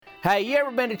Hey, you ever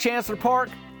been to Chancellor Park?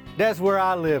 That's where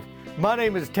I live. My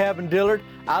name is Tavin Dillard.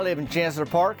 I live in Chancellor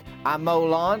Park. I mow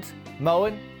lawns,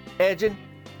 mowing, edging,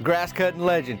 grass cutting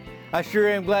legend. I sure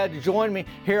am glad to join me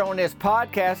here on this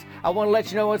podcast. I want to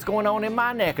let you know what's going on in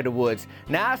my neck of the woods.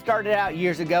 Now, I started out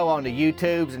years ago on the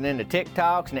YouTubes and then the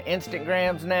TikToks and the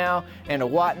Instagrams now and the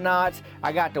whatnots.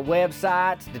 I got the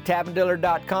websites, the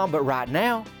TavinDillard.com, but right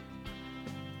now,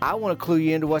 I want to clue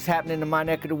you into what's happening in my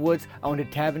neck of the woods on the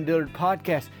Tavin Dillard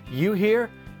podcast. You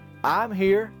here? I'm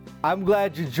here. I'm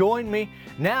glad you joined me.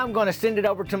 Now I'm going to send it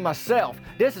over to myself.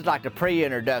 This is like the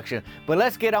pre-introduction, but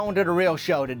let's get on to the real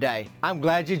show today. I'm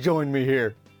glad you joined me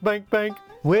here. Bank, bank.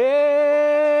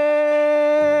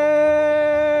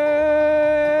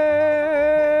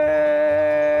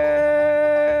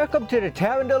 Welcome to the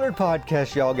Tavin Dillard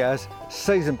podcast, y'all guys.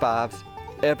 Season 5,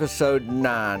 episode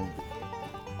 9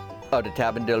 of the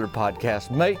Tavin Dillard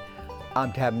podcast. Me,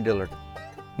 I'm Tavin Dillard.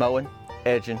 Mowing,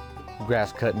 edging,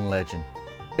 grass cutting legend.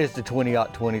 It's the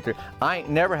 2023. I ain't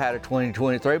never had a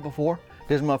 2023 before.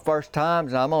 This is my first time,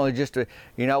 and I'm only just a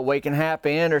week and a half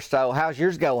in or so. How's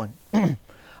yours going?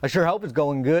 I sure hope it's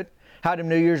going good. How them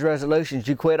New Year's resolutions?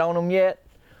 You quit on them yet?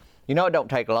 You know it don't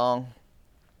take long.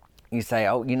 You say,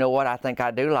 oh, you know what? I think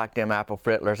I do like them apple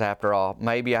frittlers after all.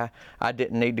 Maybe I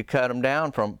didn't need to cut them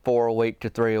down from 4 a week to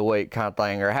 3 a week kind of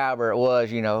thing, or however it was,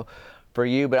 for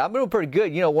you. But I'm doing pretty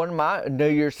good. One of my New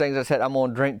Year's things I said, I'm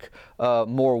going to drink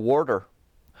more water,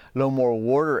 a little more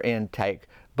water intake.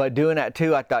 But doing that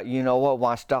too, I thought, you know what,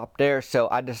 why stop there? So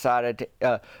I decided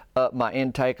to up my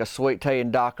intake of sweet tea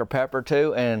and Dr. Pepper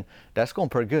too, and that's going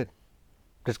pretty good.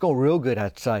 It's going real good,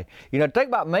 I'd say. The thing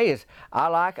about me is I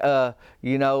like, I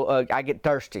get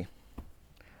thirsty.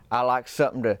 I like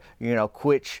something to,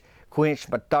 quench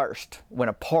my thirst when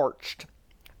I'm parched.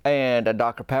 And a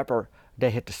Dr. Pepper, they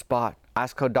hit the spot.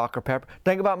 Ice cold Dr. Pepper.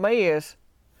 Thing about me is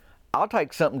I'll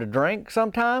take something to drink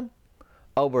sometime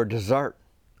over a dessert.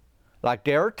 Like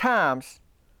there are times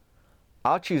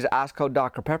I'll choose ice cold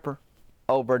Dr. Pepper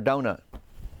over a donut.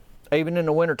 Even in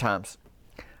the winter times.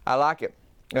 I like it.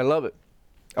 I love it.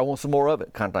 I want some more of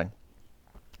it, kind of thing.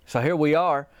 So here we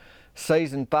are,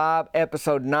 season 5,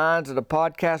 episode 9 of the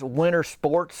podcast. Winter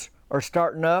sports are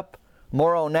starting up.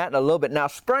 More on that in a little bit. Now,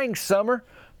 spring, summer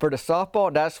for the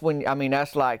softball, that's when,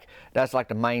 that's like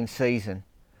the main season.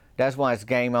 That's when it's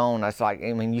game on. That's like,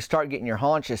 you start getting your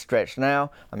haunches stretched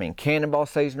now. Cannonball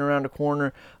season around the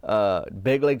corner,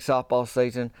 big league softball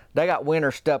season. They got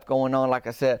winter stuff going on, like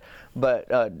I said, but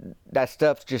that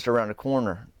stuff's just around the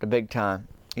corner, the big time.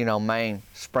 Main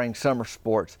spring, summer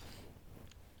sports.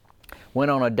 Went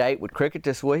on a date with Cricket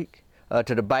this week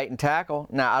to the bait and tackle.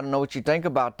 Now, I don't know what you think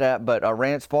about that, but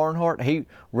Rance Farnhart, he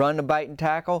run the bait and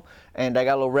tackle, and they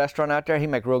got a little restaurant out there. He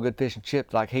make real good fish and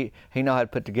chips. Like, he know how to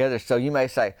put together. So you may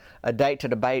say, a date to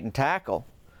the bait and tackle,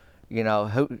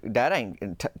 that ain't,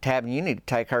 Tavin, you need to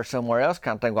take her somewhere else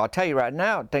kind of thing. Well, I'll tell you right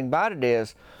now, the thing about it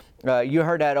is, you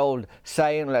heard that old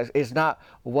saying, it's not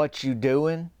what you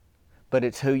doing, but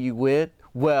it's who you with.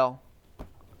 Well,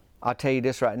 I'll tell you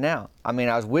this right now. I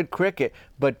was with Cricket,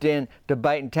 but then the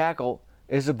bait and tackle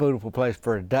is a beautiful place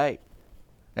for a date.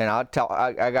 And I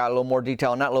got a little more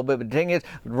detail on that a little bit. But the thing is,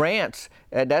 Rance,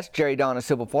 that's Jerry Don and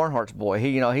Sybil Farnhart's boy.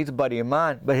 He's a buddy of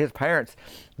mine. But his parents,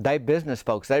 they business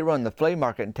folks. They run the flea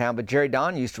market in town. But Jerry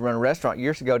Don used to run a restaurant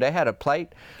years ago. They had a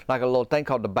plate, like a little thing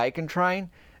called the bacon train.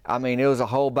 It was a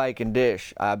whole bacon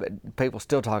dish. But people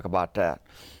still talk about that.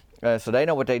 So they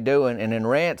know what they're doing. And then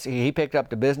Rance, he picked up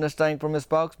the business thing from his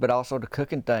folks, but also the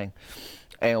cooking thing.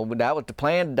 And that was the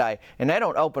plan today. And they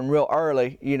don't open real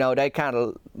early. They kind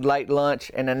of late lunch,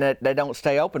 and then they don't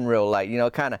stay open real late.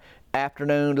 Kind of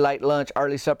afternoon, late lunch,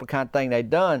 early supper kind of thing they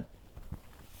done.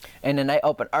 And then they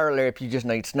open earlier if you just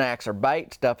need snacks or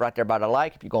bait stuff right there by the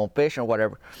lake, if you're going fishing or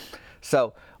whatever.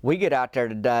 So we get out there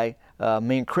today,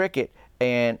 me and Cricket,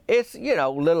 and it's,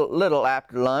 little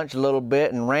after lunch, a little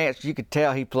bit, and Rance, you could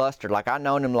tell he flustered. Like, I've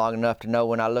known him long enough to know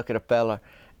when I look at a fella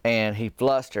and he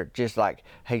flustered, just like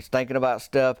he's thinking about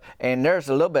stuff. And there's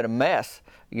a little bit of mess,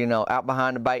 out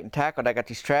behind the bait and tackle. They got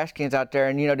these trash cans out there,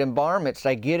 and, them varmints,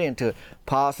 they get into it.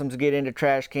 Possums get into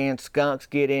trash cans, skunks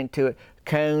get into it,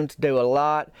 coons do a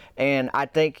lot. And I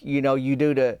think, you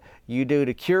do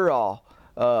the cure-all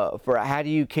for how do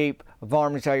you keep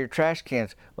varmints out of your trash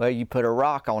cans. Well, you put a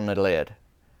rock on the lid,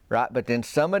 right? But then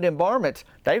some of them varmints,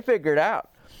 they figure it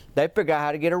out. They figure out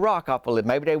how to get a rock off the lid.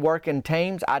 Maybe they work in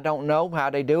teams. I don't know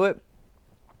how they do it.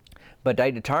 But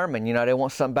they determine, they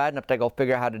want something bad enough, they go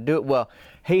figure out how to do it. Well,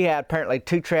 he had apparently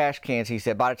 2 trash cans, he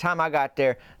said. By the time I got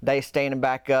there, they standing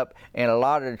back up, and a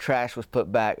lot of the trash was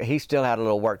put back. He still had a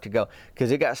little work to go because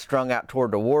it got strung out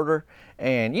toward the water,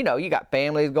 And you know, you got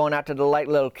families going out to the lake,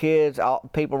 little kids,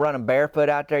 people running barefoot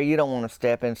out there. You don't want to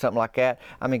step in something like that.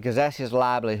 I mean, because that's his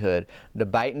livelihood. The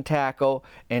bait and tackle,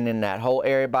 and in that whole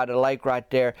area by the lake right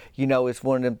there, you know, it's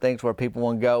one of them things where people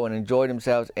want to go and enjoy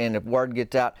themselves. And if word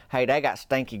gets out, hey, they got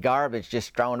stinky garbage just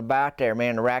strewn about there,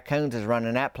 man, the raccoons is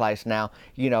running that place now,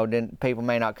 you know, then people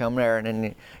may not come there, and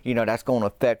then, you know, that's going to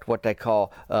affect what they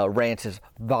call Rance's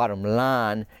bottom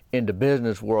line in the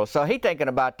business world. So he thinking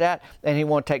about that, and he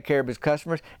want to take care of his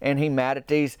customers, and he mad at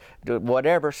these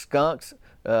whatever skunks,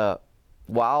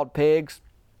 wild pigs,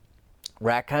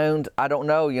 raccoons. I don't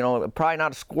know, you know, probably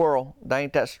not a squirrel. They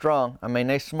ain't that strong. I mean,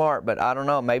 they smart, but I don't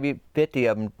know, maybe 50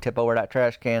 of them tip over that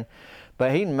trash can.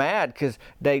 But he's mad because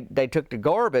they took the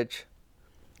garbage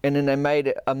and then they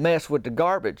made a mess with the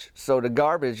garbage. So the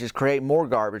garbage just create more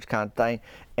garbage kind of thing.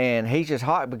 And he's just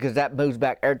hot because that moves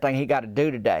back everything he got to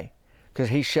do today. Because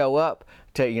he show up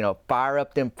to, you know, fire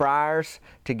up them fryers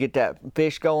to get that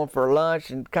fish going for lunch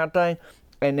and kind of thing.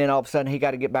 And then all of a sudden he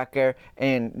got to get back there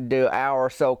and do an hour or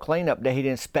so cleanup that he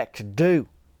didn't expect to do.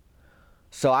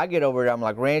 So I get over there, I'm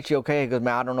like, Rance, you okay? He goes,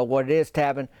 man, I don't know what it is,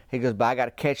 Tavin. He goes, but I got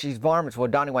to catch these varmints. Well,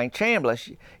 Donnie Wayne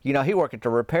Chambliss, you know, he worked at the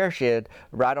repair shed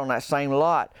right on that same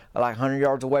lot, like 100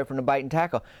 yards away from the bait and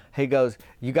tackle. He goes,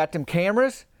 you got them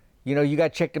cameras? You know, you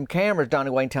got to check them cameras.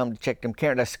 Donnie Wayne tell him to check them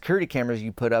cameras. That's security cameras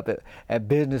you put up at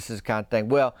businesses kind of thing.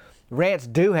 Well, Rance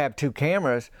do have 2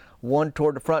 cameras, one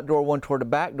toward the front door, one toward the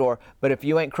back door. But if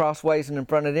you ain't crosswasing in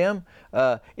front of them,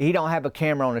 he don't have a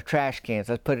camera on the trash cans.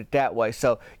 Let's put it that way.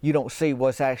 So you don't see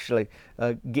what's actually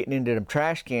getting into them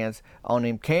trash cans on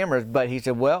them cameras. But he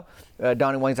said, well,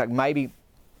 Donnie Wayne's like, maybe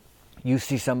you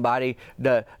see somebody,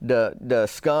 the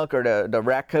skunk or the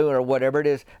raccoon or whatever it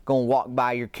is, going to walk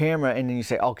by your camera, and then you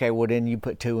say, okay, well then you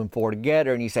put 2 and 4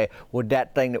 together, and you say, well,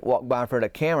 that thing that walked by in front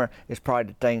of the camera is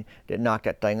probably the thing that knocked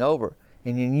that thing over.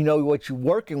 And then you know what you're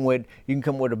working with, you can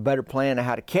come with a better plan of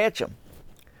how to catch them.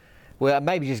 Well,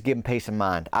 maybe just give them peace of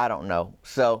mind. I don't know.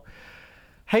 So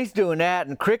he's doing that,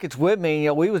 and Cricket's with me. You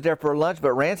know, we was there for lunch,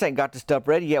 but Rance ain't got the stuff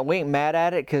ready yet. We ain't mad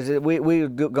at it because we were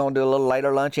going to do a little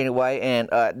later lunch anyway. And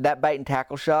that bait and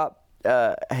tackle shop,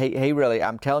 he really,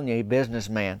 I'm telling you, he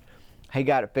businessman. He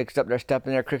got it fixed up, their stuff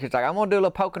in there. Cricket's like, I'm going to do a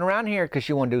little poking around here because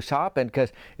she want to do shopping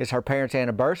because it's her parents'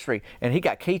 anniversary. And he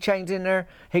got keychains in there.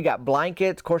 He got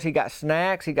blankets. Of course, he got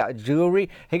snacks. He got jewelry.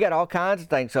 He got all kinds of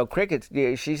things. So Cricket's,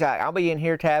 she's like, I'll be in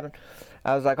here, Tavin.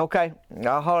 I was like, okay,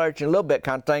 I'll holler at you in a little bit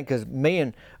kind of thing, because me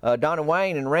and Donnie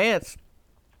Wayne and Rance,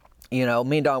 you know,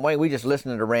 me and Donnie Wayne, we just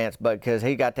listening to Rance, but because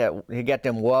he got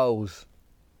them woes.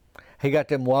 He got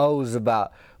them woes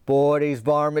about, boy, these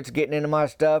varmints getting into my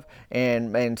stuff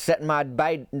and setting my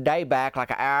day back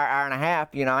like an hour and a half.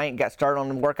 You know, I ain't got started on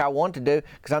the work I want to do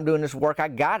because I'm doing this work I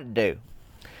got to do.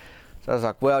 So I was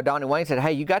like, well, Donnie Wayne said,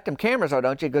 hey, you got them cameras, though,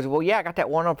 don't you? He goes, well, yeah, I got that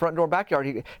one on front door,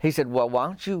 backyard. He said, well, why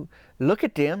don't you look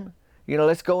at them? You know,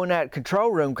 let's go in that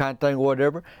control room kind of thing or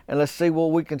whatever, and let's see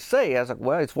what we can see. I was like,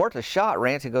 well, it's worth a shot,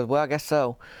 Rance. He goes, well, I guess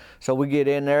so. So we get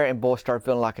in there, and boy, start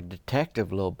feeling like a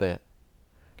detective a little bit.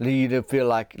 You feel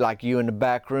like you in the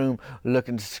back room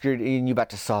looking at security, and you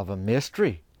about to solve a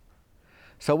mystery.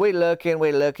 So we looking.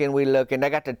 They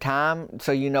got the time,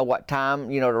 so you know what time,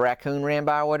 you know, the raccoon ran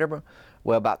by or whatever.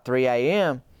 Well, about 3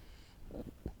 a.m.,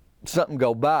 something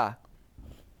go by.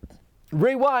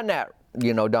 Rewind that,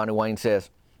 you know, Donnie Wayne says.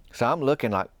 So I'm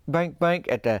looking like bank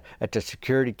at the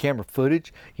security camera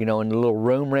footage, you know, in the little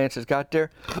room Rance has got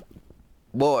there.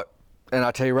 Boy, and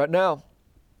I tell you right now,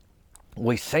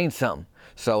 we seen something.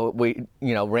 So we,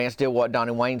 you know, Rance did what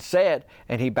Donnie Wayne said,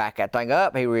 and he backed that thing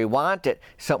up. He rewinded it.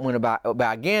 Something went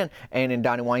about again, and then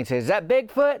Donnie Wayne says, "Is that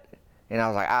Bigfoot?" And I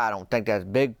was like, I don't think that's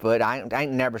Bigfoot. I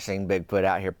ain't never seen Bigfoot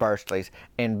out here personally.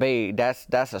 And B, that's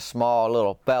a small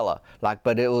little fella, like,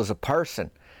 but it was a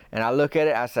person. And I look at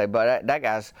it, I say, but that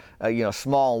guy's, you know,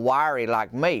 small and wiry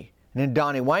like me. And then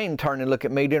Donnie Wayne turned and looked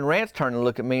at me, then Rance turned and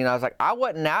looked at me, and I was like, I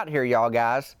wasn't out here, y'all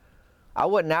guys. I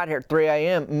wasn't out here at 3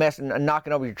 a.m.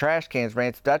 knocking over your trash cans,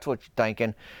 Rance, if that's what you're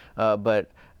thinking.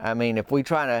 But I mean, if we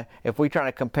trying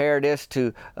to compare this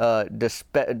to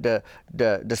the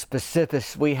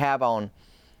specifics we have on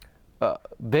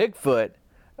Bigfoot,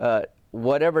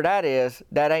 whatever that is,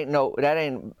 that ain't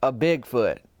a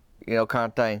Bigfoot, you know, kind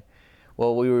of thing.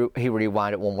 Well, he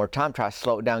rewind it one more time, try to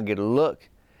slow it down, and get a look,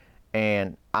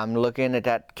 and I'm looking at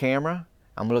that camera,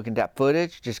 I'm looking at that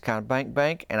footage, just kind of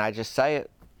bank, and I just say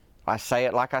it. I say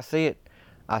it like I see it.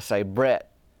 I say,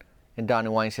 Brett. And Donnie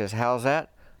Wayne says, how's that?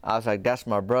 I was like, that's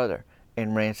my brother.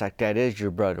 And Rance like, that is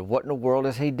your brother. What in the world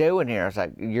is he doing here? I was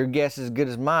like, your guess is as good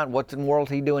as mine. What in the world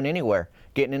is he doing anywhere?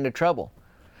 Getting into trouble.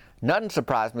 Nothing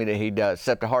surprised me that he does,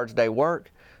 except a hard day's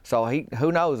work. So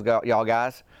who knows, y'all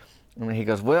guys? And he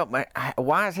goes, well, man,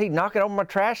 why is he knocking over my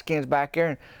trash cans back there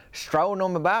and strolling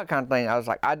them about kind of thing? I was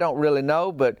like, I don't really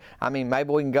know, but I mean,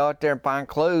 maybe we can go out there and find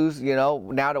clues, you know,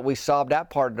 now that we solved that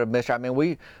part of the mystery. I mean,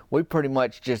 we pretty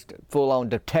much just full on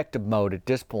detective mode at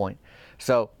this point.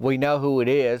 So we know who it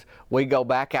is. We go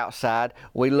back outside.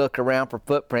 We look around for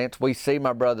footprints. We see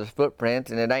my brother's footprints,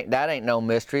 and that ain't no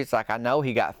mystery. It's like, I know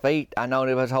he got feet. I known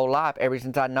him his whole life. Ever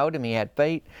since I knowed him, he had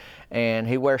feet, and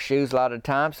he wears shoes a lot of the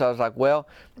time. So I was like, well,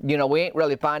 you know, we ain't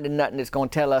really finding nothing that's going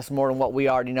to tell us more than what we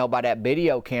already know by that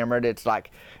video camera. That's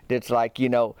like, you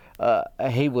know,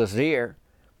 he was there.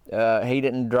 He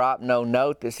didn't drop no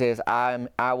note that says I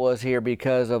was here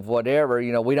because of whatever.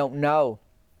 You know, we don't know.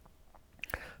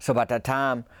 So about that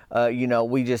time, you know,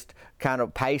 we just kind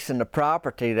of pacing the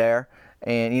property there.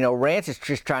 And, you know, Rance is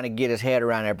just trying to get his head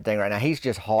around everything right now. He's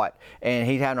just hot. And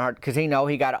he's having a hard, because he know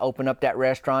he got to open up that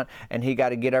restaurant and he got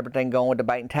to get everything going with the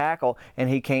bait and tackle. And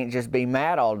he can't just be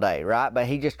mad all day, right? But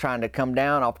he's just trying to come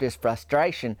down off this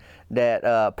frustration that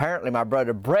apparently my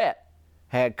brother Brett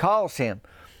had caused him.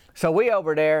 So we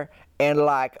over there and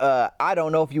like, I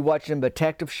don't know if you watch them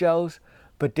detective shows,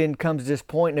 but then comes this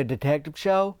point in a detective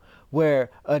show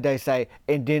where they say,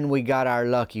 and then we got our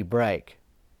lucky break.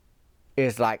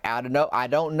 It's like, I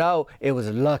don't know, it was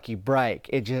a lucky break.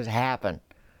 It just happened.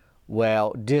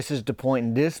 Well, this is the point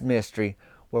in this mystery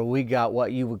where we got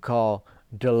what you would call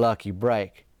the lucky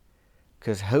break.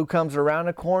 Because who comes around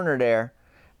the corner there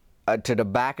to the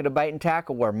back of the bait and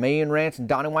tackle where me and Rance and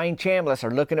Donnie Wayne Chambliss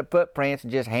are looking at footprints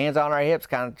and just hands on our hips,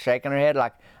 kind of shaking our head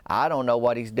like, I don't know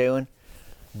what he's doing.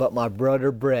 But my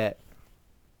brother Brett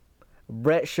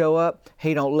show up.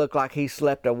 He don't look like he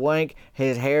slept a wink.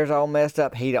 His hair's all messed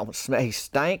up. He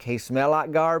stank. He smell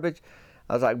like garbage.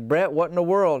 I was like, Brett, what in the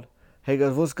world? He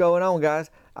goes, what's going on, guys?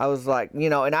 I was like, you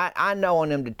know, and I know on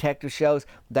them detective shows,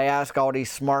 they ask all these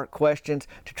smart questions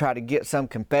to try to get some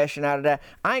confession out of that.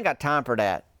 I ain't got time for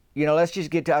that. You know, let's just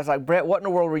get to, I was like, Brett, what in the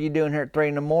world were you doing here at 3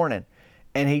 a.m?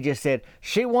 And he just said,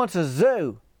 she wants a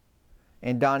zoo.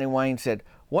 And Donnie Wayne said,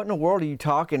 what in the world are you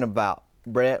talking about,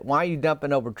 Brett? Why are you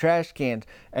dumping over trash cans?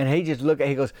 And he just looked at,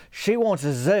 he goes, she wants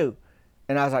a zoo.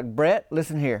 And I was like, Brett,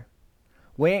 listen here.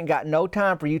 We ain't got no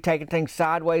time for you taking things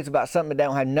sideways about something that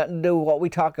don't have nothing to do with what we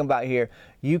talking about here.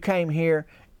 You came here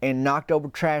and knocked over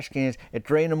trash cans at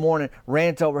 3 a.m.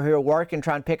 Rance over here working,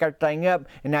 trying to pick everything up.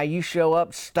 And now you show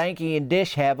up stanky and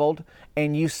disheveled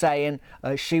and you saying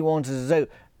she wants a zoo.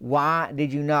 Why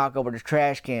did you knock over the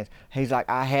trash cans? He's like,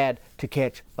 I had to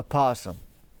catch a possum.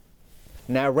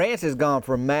 Now, Rance has gone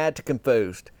from mad to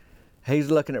confused.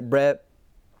 He's looking at Brett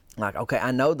like, okay,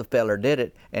 I know the feller did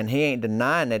it, and he ain't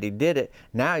denying that he did it.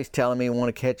 Now he's telling me he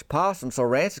want to catch possum. So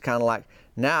Rance is kind of like,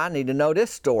 now I need to know this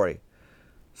story.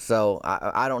 So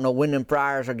I don't know when them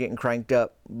fryers are getting cranked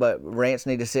up, but Rance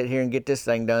need to sit here and get this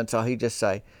thing done. So he just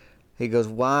say, he goes,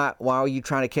 why are you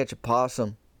trying to catch a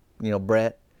possum, you know,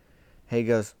 Brett? He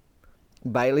goes,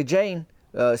 Bailey Jean.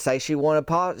 Say she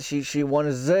want she want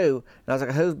a zoo. And I was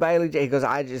like, who's Bailey Jean? He goes,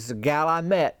 it's a gal I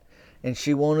met, and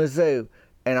she want a zoo.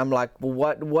 And I'm like, well,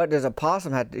 what does a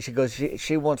possum have to do? She goes,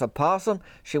 she wants a possum,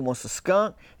 she wants a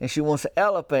skunk, and she wants an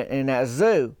elephant in that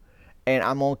zoo, and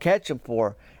I'm gonna catch them for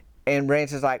her. And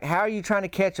Rance is like, how are you trying to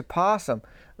catch a possum?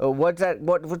 What's that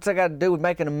got to do with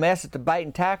making a mess at the bait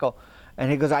and tackle? And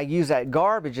he goes, I use that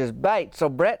garbage as bait. So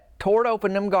Brett tore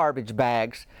open them garbage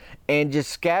bags and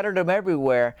just scattered them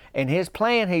everywhere. And his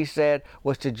plan, he said,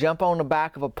 was to jump on the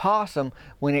back of a possum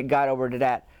when it got over to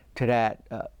that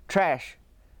trash.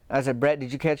 I said, Brett,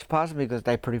 did you catch a possum? He goes,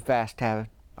 they pretty fast, Tavin.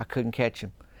 I couldn't catch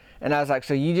him. And I was like,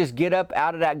 so you just get up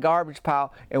out of that garbage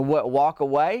pile and walk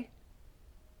away?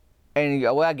 And you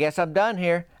go, well, I guess I'm done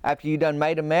here after you done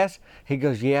made a mess. He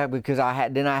goes, yeah, because I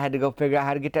had to go figure out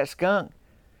how to get that skunk.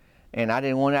 And I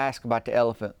didn't want to ask about the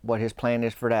elephant, what his plan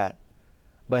is for that.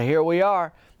 But here we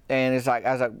are. And it's like,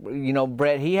 I was like, you know,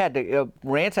 Brett,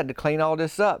 Rance had to clean all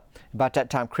this up. About that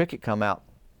time, Cricket come out.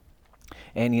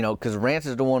 And, you know, because Rance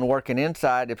is the one working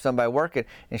inside, if somebody working,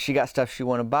 and she got stuff she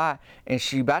want to buy. And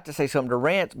she about to say something to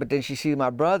Rance, but then she sees my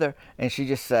brother, and she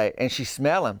just say, and she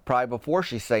smell him probably before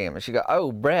she see him. And she go,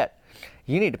 oh, Brett,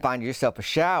 you need to find yourself a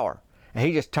shower. And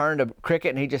he just turned to Cricket,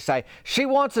 and he just say, she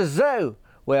wants a zoo.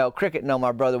 Well, Cricket know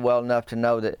my brother well enough to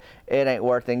know that it ain't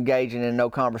worth engaging in no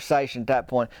conversation at that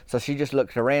point. So she just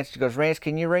looked to Rance. She goes, Rance,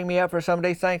 can you ring me up for some of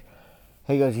these things?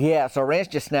 He goes, yeah. So Rance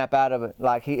just snapped out of it.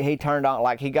 Like he turned on,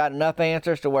 like he got enough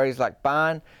answers to where he's like,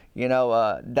 fine, you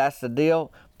know, that's the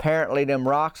deal. Apparently them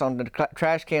rocks on the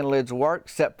trash can lids work,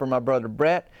 except for my brother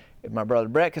Brett. If my brother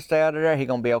Brett can stay out of there, he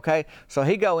gonna be okay. So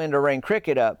he go in to ring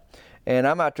Cricket up. And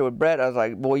I'm out there with Brett. I was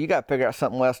like, boy, you got to figure out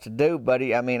something else to do,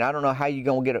 buddy. I mean, I don't know how you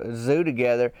going to get a zoo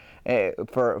together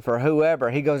for whoever.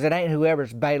 He goes, it ain't whoever,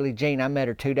 it's Bailey Jean. I met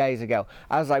her 2 days ago.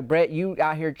 I was like, Brett, you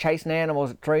out here chasing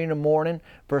animals at 3 in the morning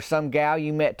for some gal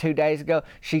you met 2 days ago.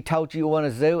 She told you want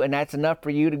a zoo, and that's enough for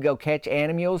you to go catch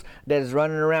animals that is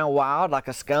running around wild like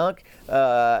a skunk?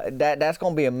 That's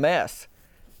going to be a mess.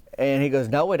 And he goes,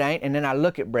 no, it ain't. And then I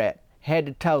look at Brett, head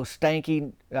to toe,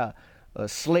 stinky,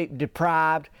 sleep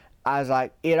deprived. I was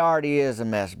like, it already is a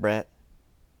mess, Brett.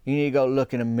 You need to go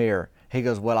look in the mirror. He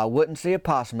goes, well, I wouldn't see a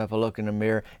possum if I look in the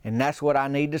mirror, and that's what I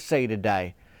need to see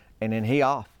today. And then he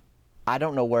off. I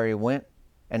don't know where he went,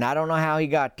 and I don't know how he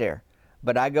got there.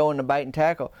 But I go in the bait and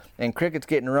tackle, and Cricket's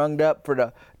getting runged up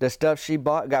for the stuff she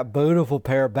bought. Got a beautiful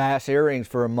pair of bass earrings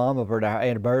for her mama for their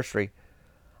anniversary.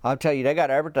 I'll tell you, they got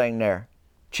everything there.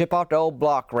 Chip off the old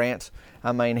block, Rance.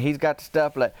 I mean, he's got the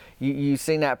stuff like you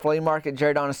seen that flea market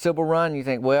Jared on a Sybil run. You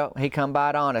think, well, he come by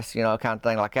it honest, kind of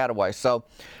thing like that away. So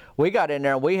we got in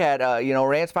there and we had,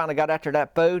 Rance finally got after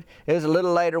that food. It was a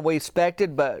little later than we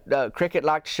expected, but Cricket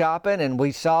liked shopping and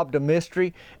we solved a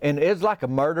mystery. And it was like a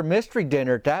murder mystery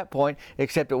dinner at that point,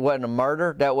 except it wasn't a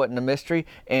murder. That wasn't a mystery.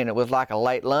 And it was like a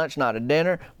late lunch, not a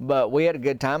dinner. But we had a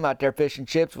good time out there. Fish and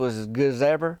chips was as good as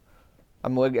ever. I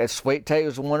mean, sweet tea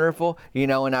was wonderful,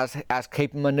 and I was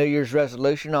keeping my New Year's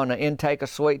resolution on the intake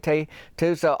of sweet tea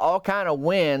too. So all kind of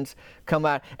wins come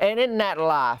out, and isn't that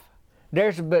life?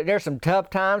 There's some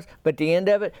tough times, but at the end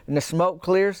of it, and the smoke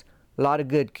clears, a lot of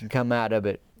good can come out of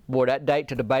it. Boy, that date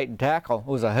to the bait and tackle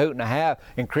was a hoot and a half,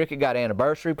 and Cricket got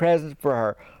anniversary presents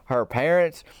for her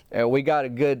parents. We got a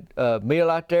good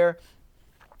meal out there.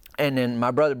 And then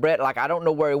my brother Brett, I don't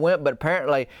know where he went, but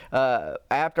apparently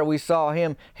after we saw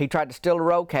him, he tried to steal a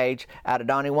roll cage out of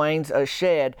Donnie Wayne's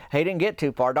shed. He didn't get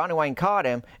too far. Donnie Wayne caught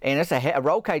him, and it's a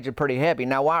roll cage is pretty heavy.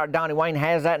 Now, why Donnie Wayne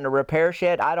has that in the repair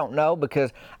shed, I don't know,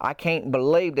 because I can't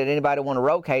believe that anybody want a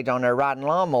roll cage on their riding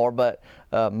lawnmower, but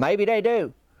maybe they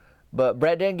do. But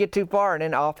Brett didn't get too far, and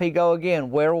then off he go again.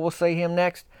 Where we'll see him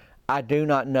next, I do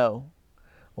not know.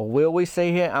 Well, will we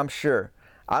see him? I'm sure.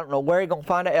 I don't know where he's going to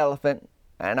find an elephant.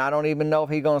 And I don't even know if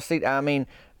he's going to see. I mean,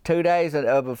 2 days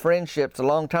of a friendship's a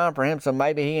long time for him, so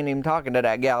maybe he ain't even talking to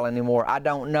that gal anymore. I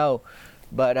don't know.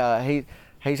 But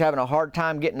he's having a hard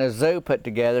time getting a zoo put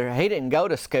together. He didn't go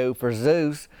to school for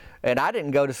zoos, and I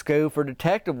didn't go to school for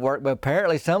detective work, but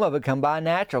apparently some of it come by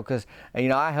natural because,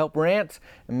 I helped Rance,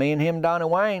 and me and him, Donnie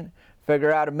Wayne,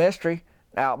 figure out a mystery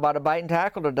out by the bait and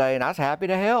tackle today, and I was happy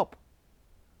to help.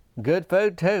 Good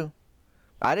food, too.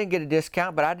 I didn't get a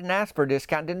discount, but I didn't ask for a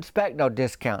discount, didn't expect no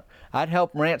discount. I'd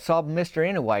help Rance solve a mystery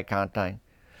anyway, kind of thing.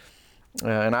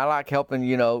 And I like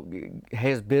helping,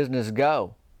 his business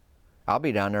go. I'll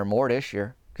be down there more this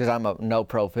year because I'm a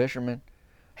no-pro fisherman.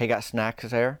 He got snacks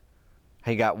there.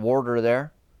 He got water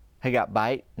there. He got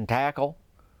bait and tackle.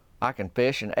 I can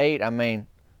fish and eat. I mean,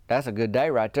 that's a good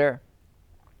day right there.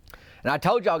 And I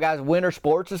told y'all guys winter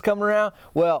sports is coming around.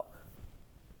 Well,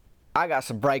 I got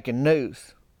some breaking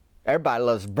news. Everybody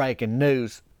loves breaking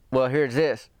news. Well, here's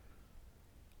this.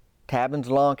 Tabbins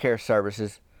Lawn Care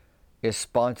Services is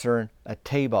sponsoring a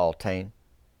T-ball team.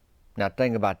 Now, the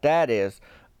thing about that is,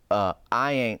 I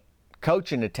ain't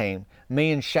coaching the team.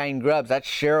 Me and Shane Grubbs, that's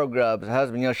Cheryl Grubbs'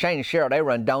 husband. Shane and Cheryl, they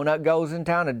run Donut Goes in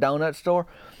town, a donut store.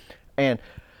 And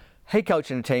he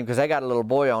coaching the team because they got a little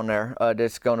boy on there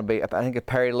that's going to be, I think it's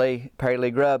Perry Lee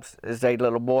Grubbs is their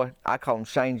little boy. I call him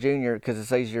Shane Jr. because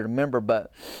it's easier to remember,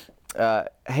 but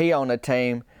he on the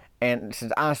team, and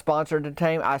since I sponsored the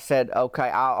team, I said, okay,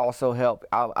 I'll also help.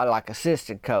 I like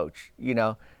assistant coach,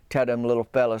 tell them little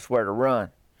fellas where to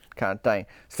run, kind of thing.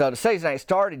 So the season ain't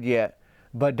started yet,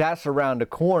 but that's around the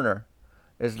corner.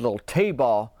 There's a little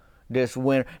T-ball this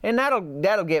winter, and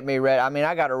that'll get me ready. I mean,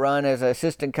 I got to run as an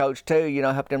assistant coach too,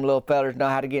 help them little fellas know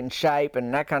how to get in shape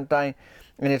and that kind of thing,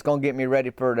 and it's gonna get me ready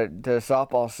for the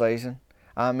softball season.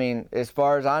 I mean, as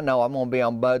far as I know, I'm going to be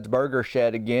on Bud's Burger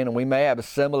Shed again, and we may have a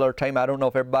similar team. I don't know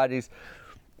if everybody's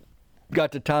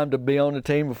got the time to be on the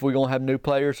team, if we're going to have new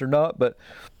players or not, but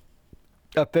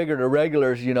I figure the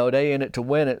regulars, they in it to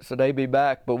win it, so they be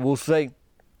back, but we'll see.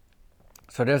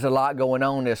 So there's a lot going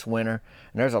on this winter,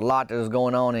 and there's a lot that was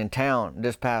going on in town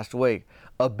this past week.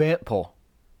 Eventful.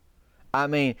 I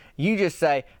mean, you just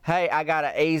say, hey, I got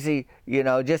an easy,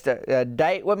 just a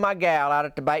date with my gal out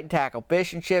at the bait and tackle.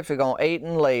 Fish and chips, are going to eat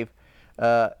and leave.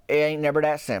 It ain't never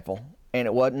that simple, and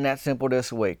it wasn't that simple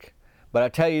this week. But I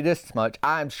tell you this much,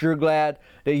 I'm sure glad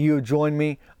that you joined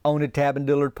me on the Tab and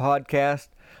Dillard podcast.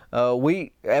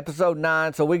 Episode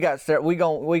 9, so we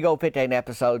go 15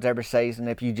 episodes every season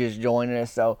if you just join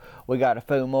us. So we got a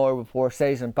few more before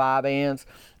season 5 ends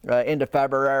into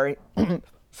February.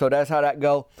 So that's how that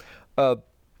go.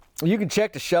 You can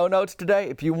check the show notes today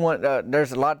if you want.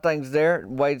 There's a lot of things there,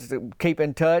 ways to keep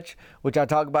in touch, which I'll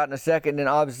talk about in a second. And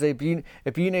obviously,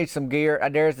 if you need some gear,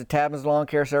 there's the Tabbins Lawn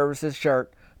Care Services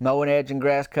shirt, mowing, edge, and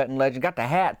grass cutting legend. Got the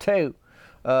hat too.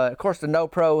 Of course, the No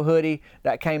Pro hoodie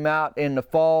that came out in the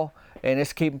fall, and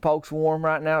it's keeping folks warm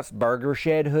right now. It's Burger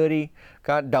Shed hoodie.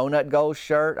 Got Donut Gold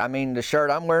shirt. I mean, the shirt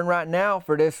I'm wearing right now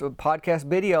for this podcast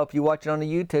video, if you watch it on the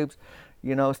YouTubes,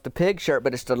 you know, it's the pig shirt,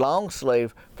 but it's the long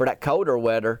sleeve for that colder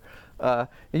weather.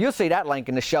 You'll see that link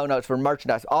in the show notes for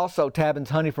merchandise. Also, Tabbins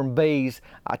Honey from Bees.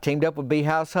 I teamed up with Bee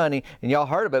House Honey, and y'all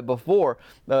heard of it before.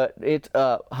 It's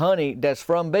honey that's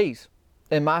from bees.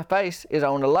 And my face is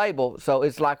on the label, so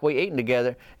it's like we eating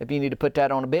together. If you need to put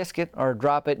that on a biscuit or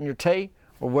drop it in your tea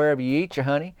or wherever you eat your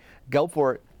honey, go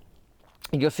for it.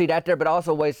 And you'll see that there, but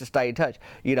also ways to stay in touch.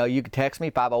 You know, you can text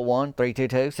me,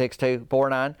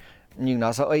 501-322-6249. And you can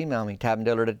also email me,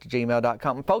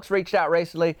 tabandillard@gmail.com. And folks reached out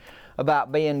recently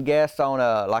about being guests on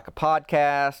a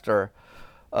podcast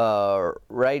or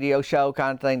radio show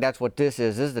kind of thing. That's what this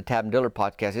is. This is the Tab and Dillard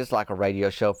podcast. It's like a radio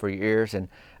show for your ears. And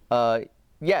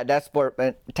yeah, that's for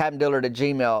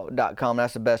tabandillard@gmail.com.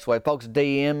 That's the best way. Folks,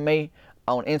 DM me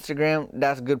on Instagram.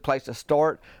 That's a good place to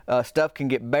start. Stuff can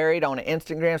get buried on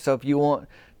Instagram, so if you want to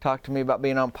talk to me about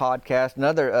being on a podcast.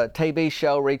 Another TV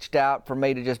show reached out for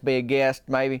me to just be a guest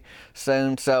maybe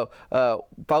soon. So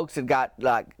folks that got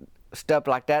like stuff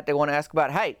like that they want to ask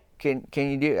about, hey, can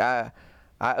you do, I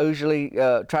usually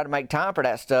try to make time for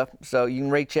that stuff, so you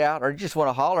can reach out or you just want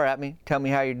to holler at me, tell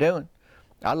me how you're doing.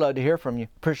 I'd love to hear from you.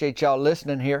 Appreciate y'all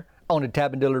listening here on the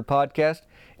Tab and Dillard podcast.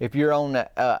 If you're on the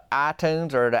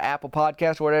iTunes or the Apple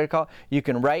Podcast, whatever they call it, you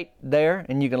can rate there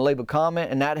and you can leave a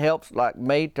comment, and that helps like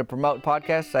me to promote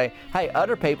podcasts. Say, hey,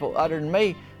 other people other than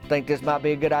me think this might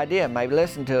be a good idea. Maybe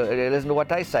listen to it, listen to what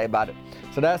they say about it.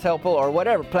 So that's helpful. Or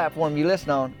whatever platform you listen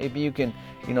on, if you can,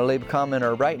 leave a comment or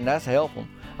a rating, that's helpful.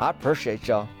 I appreciate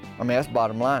y'all. I mean, that's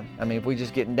bottom line. I mean, if we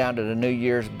just getting down to the New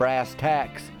Year's brass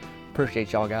tacks,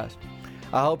 appreciate y'all guys.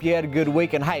 I hope you had a good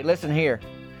week. And hey, listen here.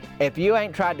 If you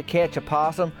ain't tried to catch a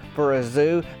possum for a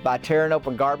zoo by tearing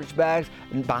open garbage bags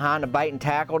behind a bait and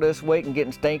tackle this week and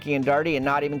getting stinky and dirty and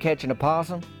not even catching a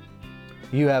possum,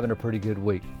 you having a pretty good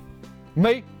week.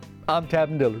 Me, I'm Tab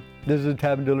and Dillard. This is the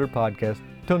Tab and Dillard podcast.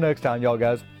 Till next time, y'all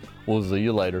guys. We'll see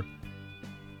you later.